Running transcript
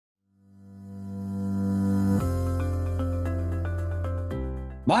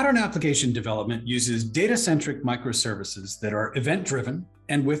Modern application development uses data-centric microservices that are event-driven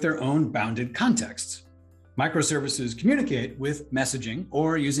and with their own bounded contexts. Microservices communicate with messaging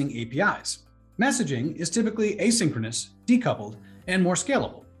or using APIs. Messaging is typically asynchronous, decoupled, and more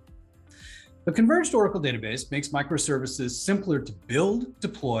scalable. The Converged Oracle database makes microservices simpler to build,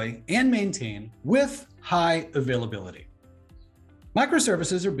 deploy, and maintain with high availability.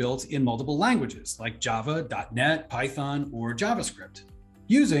 Microservices are built in multiple languages like Java, .NET, Python, or JavaScript,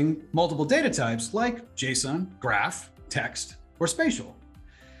 using multiple data types like JSON, graph, text, or spatial.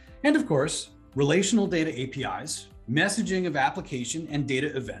 And of course, relational data APIs, messaging of application and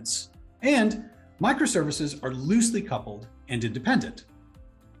data events, and microservices are loosely coupled and independent.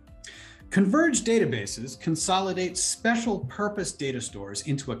 Converged databases consolidate special purpose data stores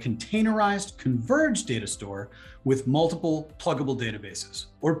into a containerized converged data store with multiple pluggable databases,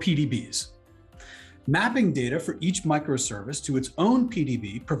 or PDBs. Mapping data for each microservice to its own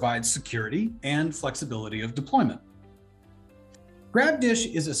PDB provides security and flexibility of deployment.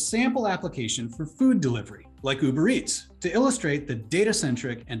 GrabDish is a sample application for food delivery, like Uber Eats, to illustrate the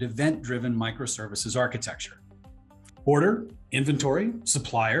data-centric and event-driven microservices architecture. Order, inventory,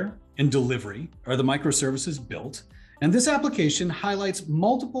 supplier, and delivery are the microservices built, and this application highlights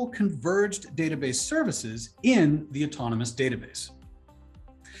multiple converged database services in the autonomous database.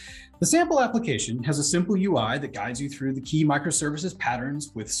 The sample application has a simple UI that guides you through the key microservices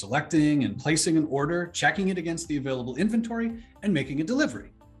patterns with selecting and placing an order, checking it against the available inventory, and making a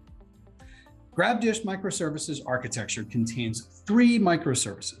delivery. GrabDish microservices architecture contains 3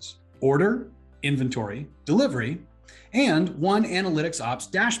 microservices: order, inventory, delivery, and one analytics ops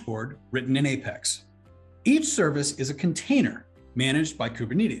dashboard written in Apex. Each service is a container managed by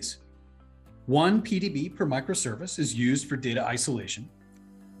Kubernetes. One PDB per microservice is used for data isolation.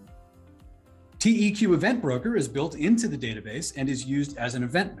 TEQ Event Broker is built into the database and is used as an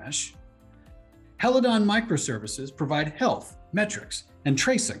event mesh. Helidon microservices provide health, metrics, and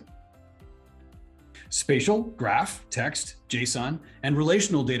tracing. Spatial, graph, text, JSON, and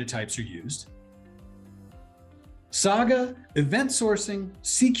relational data types are used. Saga, event sourcing,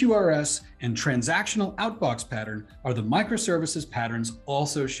 CQRS, and transactional outbox pattern are the microservices patterns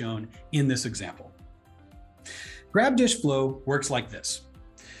also shown in this example. GrabDish flow works like this.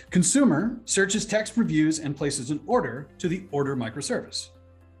 Consumer searches text reviews and places an order to the order microservice.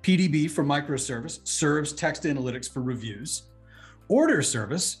 PDB for microservice serves text analytics for reviews. Order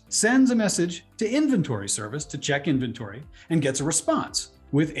service sends a message to inventory service to check inventory and gets a response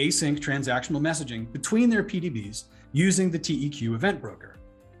with async transactional messaging between their PDBs using the TEQ Event Broker.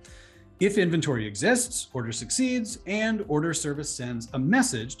 If inventory exists, order succeeds, and order service sends a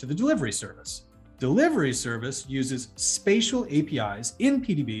message to the delivery service. Delivery service uses spatial APIs in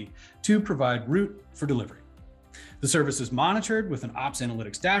PDB to provide route for delivery. The service is monitored with an ops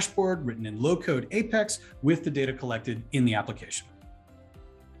analytics dashboard written in low-code Apex with the data collected in the application.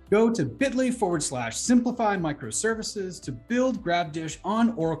 Go to bit.ly/simplify microservices to build GrabDish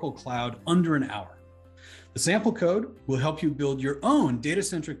on Oracle Cloud under an hour. The sample code will help you build your own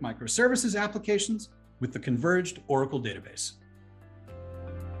data-centric microservices applications with the Converged Oracle database.